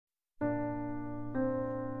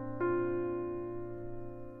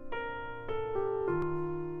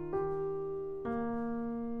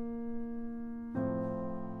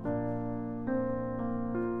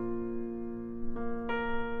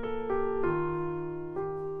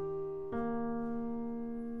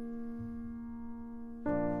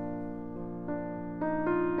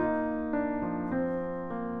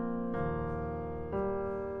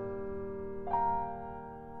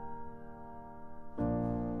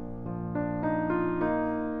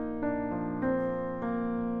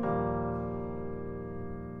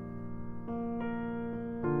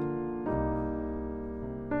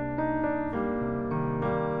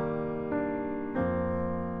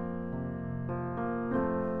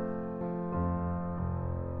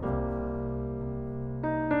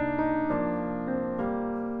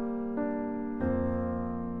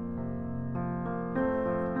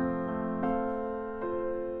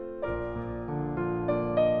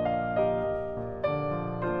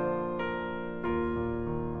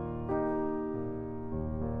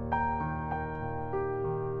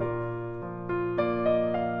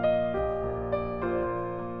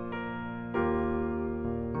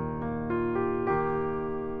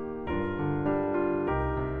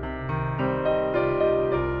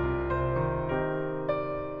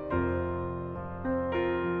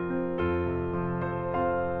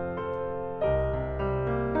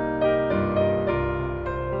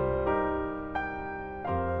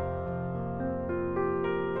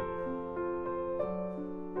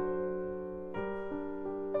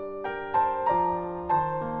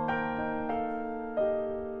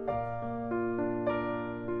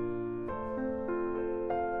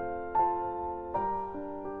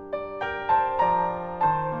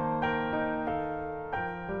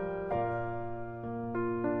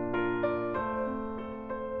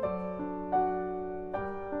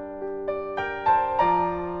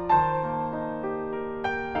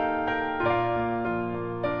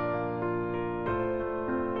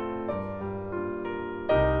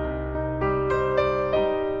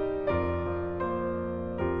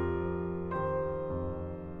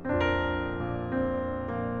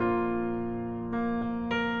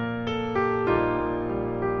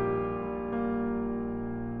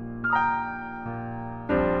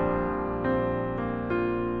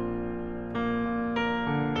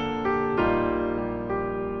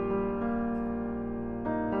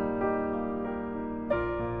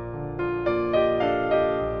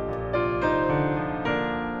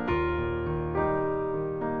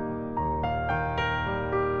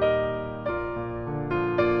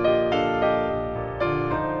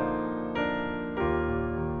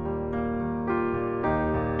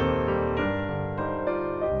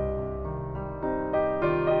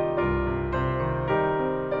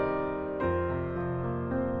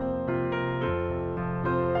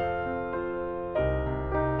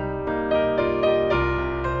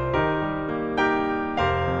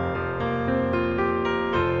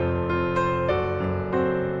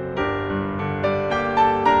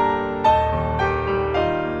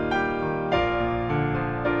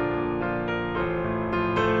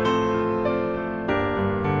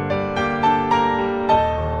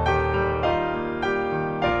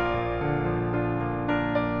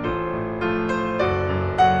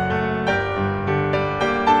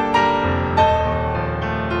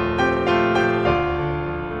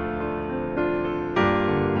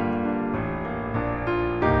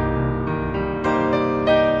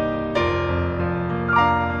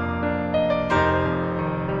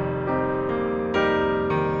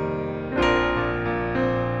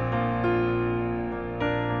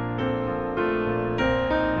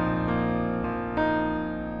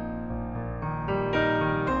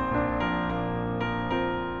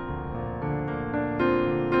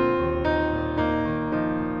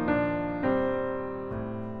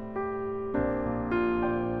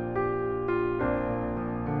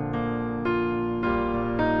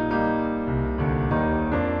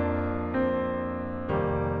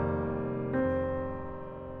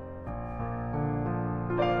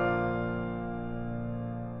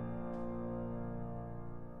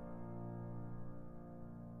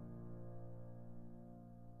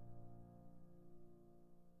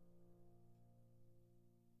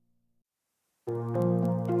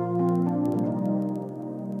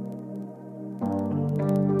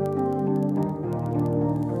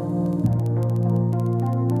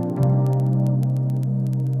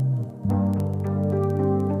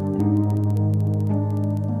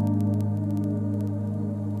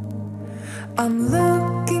I'm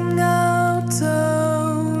looking out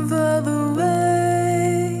over the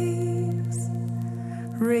waves,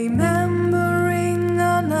 remembering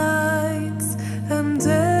our nights and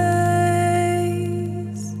days.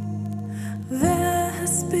 There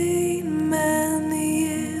has been many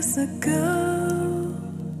years ago,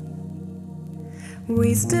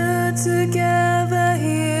 we stood together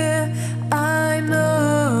here, I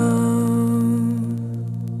know.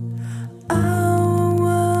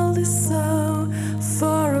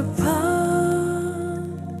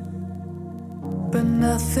 But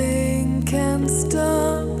nothing can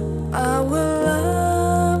stop our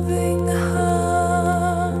loving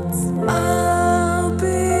hearts. I'll be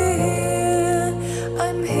here,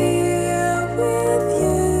 I'm here with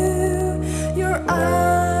you. Your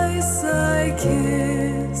eyes I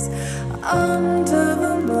kiss under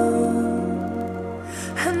the moon.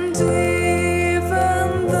 And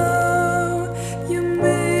even though you're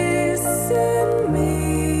missing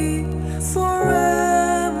me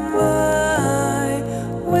forever,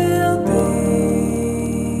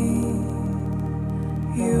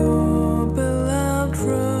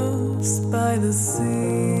 by the sea.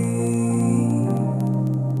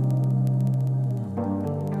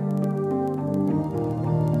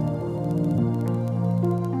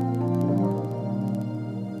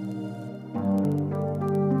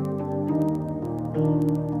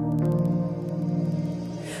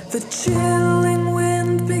 The chilling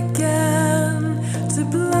wind began to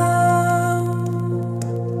blow,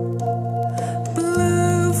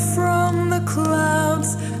 blew from the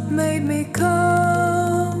clouds, made me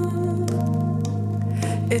cold.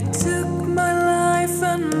 It took my life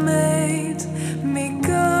and made me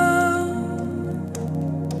go.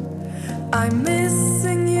 I'm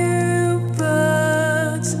missing you,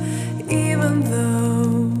 but even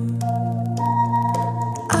though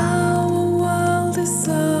our world is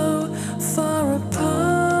so far apart,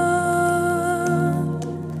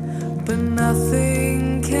 but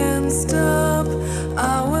nothing can stop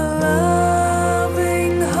our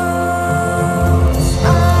loving hearts.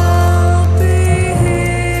 I'll be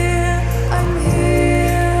here, I'm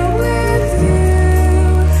here with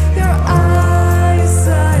you. Your eyes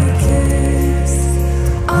I kiss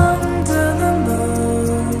under the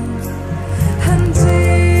moon. And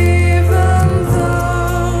even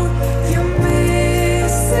though you're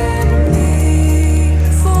missing me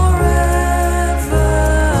forever,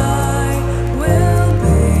 I will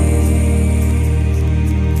be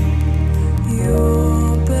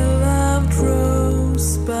your beloved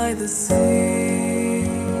rose by the sea.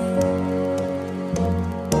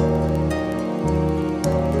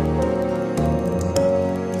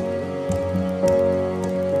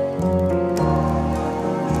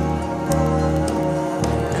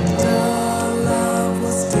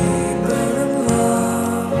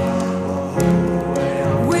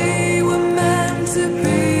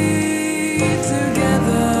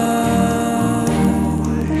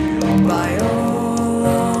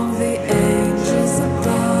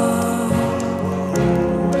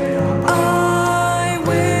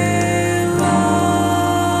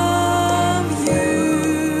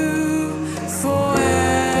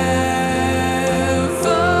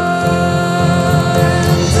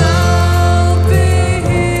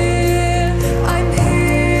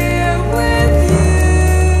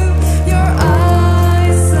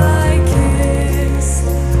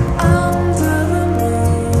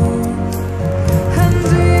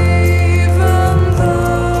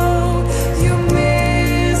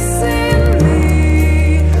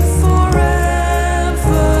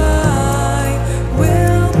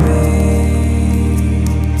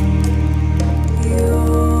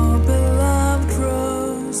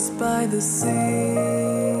 By the sea.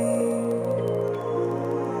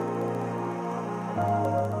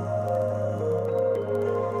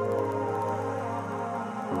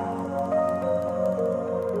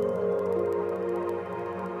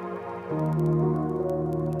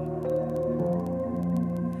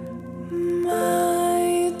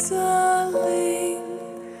 My darling,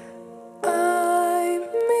 I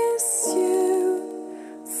miss you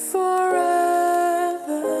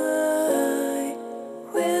forever. I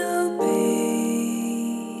will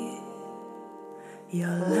be your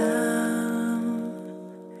love.